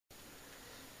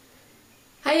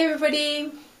Hi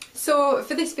everybody! So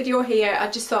for this video here I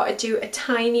just thought I'd do a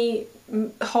tiny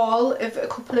haul of a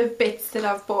couple of bits that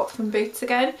I've bought from Boots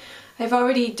again. I've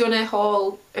already done a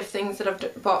haul of things that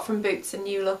I've bought from Boots and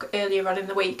New Look earlier on in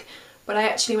the week, but I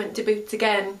actually went to Boots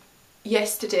again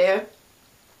yesterday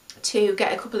to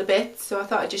get a couple of bits, so I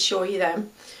thought I'd just show you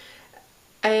them.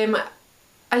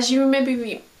 As you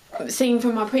remember seeing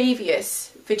from my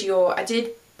previous video, I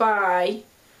did buy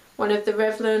one of the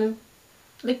Revlon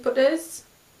lip butters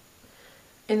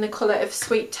in the colour of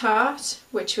Sweet Tart,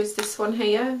 which was this one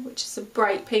here, which is a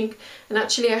bright pink. And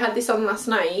actually I had this on last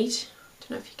night. I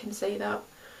don't know if you can see that.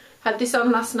 Had this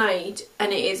on last night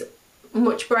and it is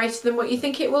much brighter than what you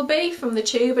think it will be from the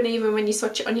tube and even when you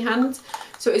swatch it on your hands.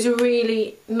 So it is a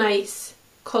really nice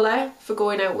colour for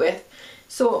going out with.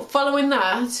 So following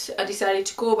that, I decided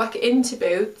to go back into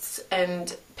Boots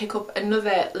and pick up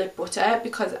another lip butter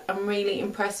because I'm really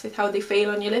impressed with how they feel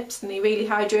on your lips and they really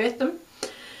hydrate them.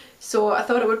 So I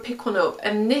thought I would pick one up,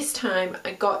 and this time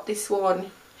I got this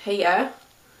one here,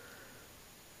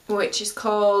 which is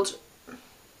called,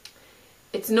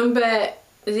 it's number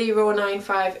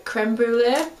 095 Creme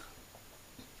Brulee,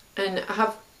 and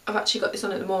I've actually got this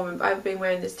on at the moment, but I've been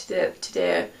wearing this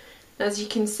today. And as you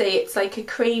can see, it's like a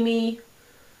creamy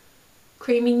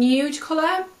nude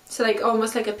colour, so like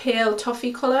almost like a pale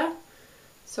toffee colour.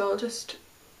 So I'll just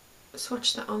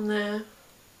swatch that on there.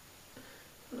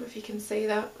 I don't know if you can see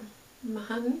that in my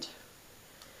hand.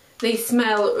 They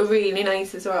smell really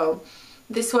nice as well.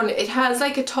 This one, it has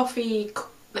like a toffee,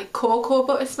 like cocoa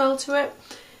butter smell to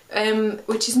it,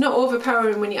 which is not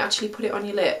overpowering when you actually put it on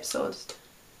your lips. So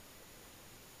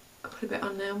I'll put a bit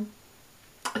on now.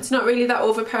 It's not really that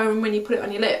overpowering when you put it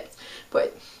on your lips,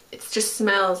 but it just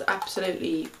smells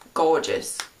absolutely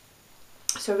gorgeous.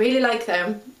 So I really like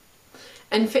them.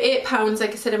 And for £8,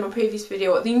 like I said in my previous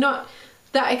video, they're not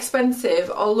that expensive,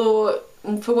 although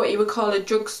for what you would call a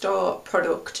drugstore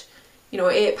product, you know,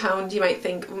 £8 you might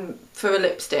think for a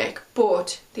lipstick,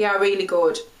 but they are really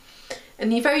good.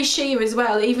 And they're very sheer as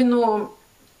well, even though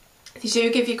they do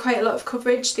give you quite a lot of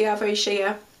coverage, they are very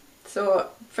sheer. So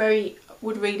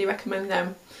would really recommend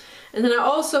them. And then I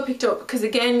also picked up, because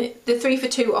again the 3 for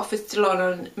 2 offer is still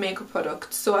on makeup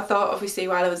products, so I thought obviously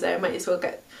while I was there I might as well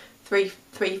get three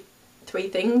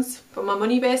things for my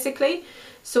money basically.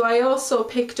 So I also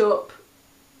picked up,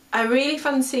 I really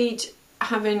fancied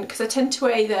having, because I tend to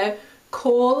wear either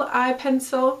kohl eye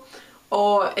pencil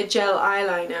or a gel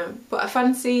eyeliner, but I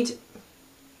fancied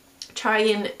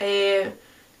trying a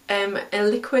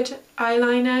liquid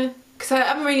eyeliner, because I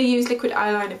haven't really used liquid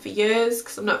eyeliner for years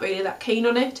because I'm not really that keen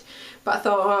on it, but I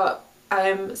thought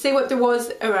see what there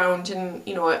was around, and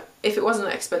you know, if it wasn't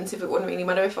that expensive it wouldn't really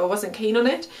matter if I wasn't keen on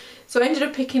it. So I ended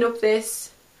up picking up this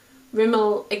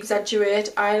Rimmel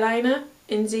Exagerate eyeliner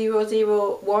in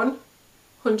 001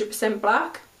 100%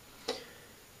 black,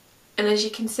 and as you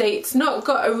can see it's not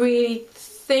got a really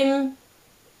thin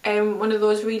one of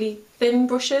those really thin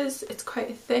brushes. It's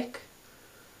quite a thick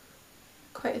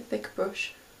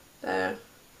brush there.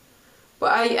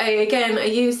 But I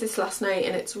used this last night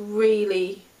and it's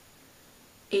really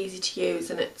easy to use,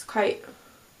 and it's quite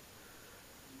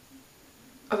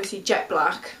obviously jet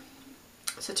black,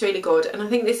 so it's really good. And I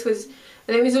think this was,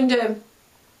 and it was under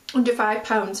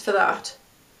 £5 for that,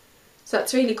 so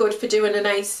that's really good for doing a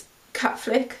nice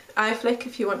eye flick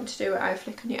if you want to do an eye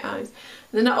flick on your eyes.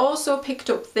 And then I also picked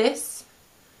up this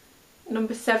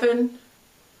number 7,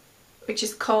 which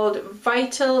is called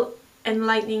Vital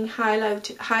Enlightening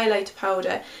highlight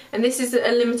powder, and this is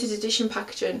a limited edition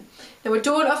packaging. Now I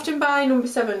don't often buy number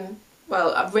 7,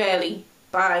 well I rarely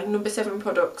buy number 7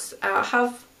 products. I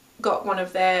have got one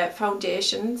of their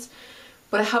foundations,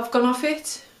 but I have gone off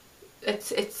it.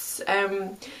 It's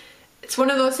one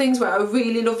of those things where I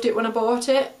really loved it when I bought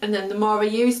it, and then the more I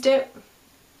used it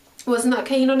I wasn't that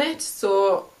keen on it,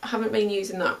 so I haven't been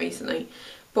using that recently.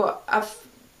 But I've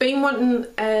been wanting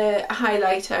a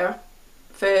highlighter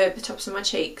for the tops of my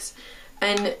cheeks,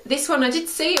 and this one I did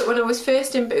see it when I was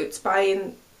first in Boots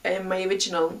buying my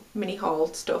original mini haul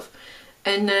stuff,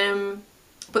 and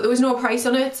but there was no price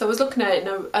on it, so I was looking at it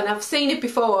and I've seen it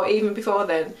before, even before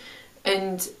then,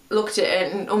 and looked at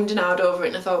it and ummed and ahed over it,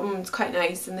 and I thought it's quite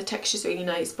nice and the texture's really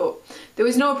nice, but there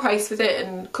was no price with it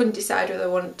and couldn't decide whether I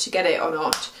wanted to get it or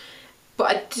not.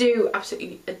 But I do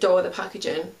absolutely adore the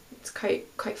packaging. It's quite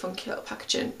funky little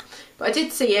packaging. But I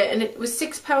did see it and it was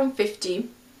 £6.50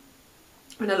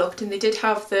 when I looked, and they did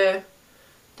have the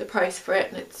price for it,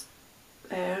 and it's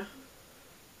there.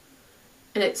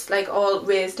 And it's like all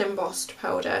raised embossed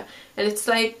powder, and it's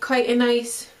like quite a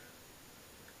nice,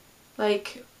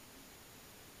 like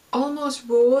almost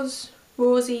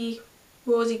rosy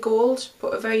rosy gold,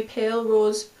 but a very pale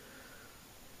rose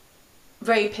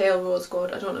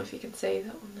gold. I don't know if you can see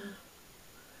that one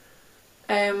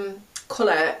there.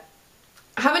 Colour.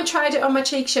 I haven't tried it on my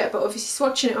cheeks yet, but obviously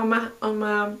swatching it on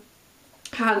my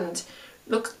hand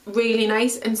looks really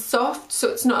nice and soft, so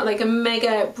it's not like a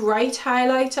mega bright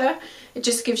highlighter. It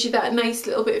just gives you that nice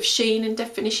little bit of sheen and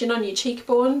definition on your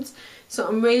cheekbones. So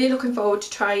I'm really looking forward to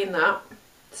trying that.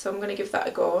 So I'm going to give that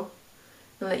a go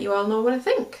and let you all know what I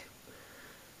think.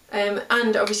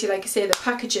 And obviously, like I say, the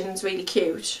packaging's really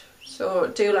cute, so I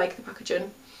do like the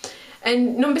packaging.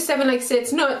 And number 7, like I say,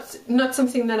 it's not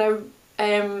something that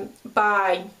I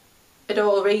buy at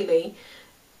all really,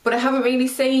 but I haven't really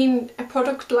seen a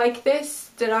product like this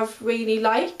that I've really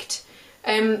liked,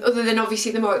 other than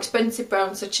obviously the more expensive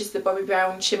browns such as the Bobbi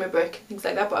Brown Shimmer Brick and things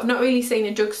like that, but I've not really seen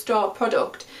a drugstore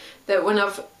product that when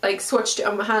I've like swatched it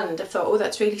on my hand I've thought, oh,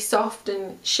 that's really soft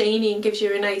and shiny and gives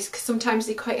you a nice, because sometimes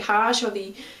they're quite harsh or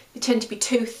they tend to be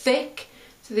too thick,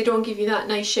 so they don't give you that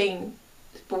nice sheen.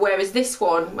 But whereas this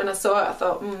one, when I saw it, I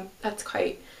thought, that's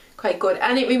quite good,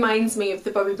 and it reminds me of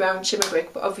the Bobbi Brown Shimmer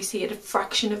Brick, but obviously at a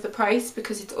fraction of the price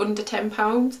because it's under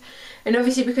 £10, and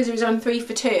obviously because it was on 3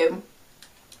 for 2,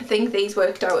 I think these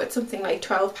worked out at something like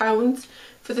 £12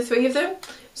 for the 3 of them.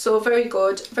 So very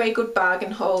good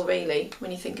bargain haul really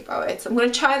when you think about it. So I'm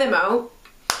going to try them out.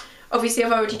 Obviously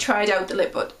I've already tried out the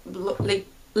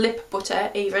lip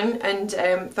butter even, and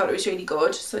thought it was really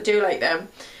good, so I do like them.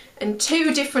 And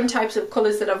 2 different types of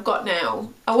colours that I've got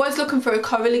now. I was looking for a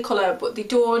corally colour, but they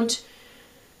don't,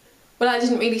 well, I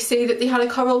didn't really see that they had a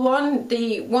coral one.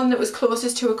 The one that was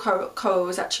closest to a coral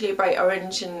was actually a bright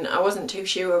orange, and I wasn't too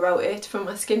sure about it for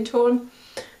my skin tone.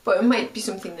 But it might be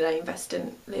something that I invest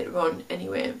in later on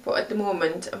anyway. But at the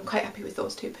moment, I'm quite happy with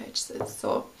those 2 purchases.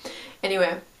 So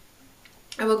anyway,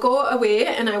 I will go away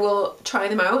and I will try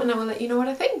them out and I will let you know what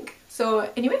I think. So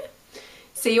anyway,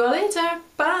 see you all later.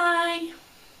 Bye!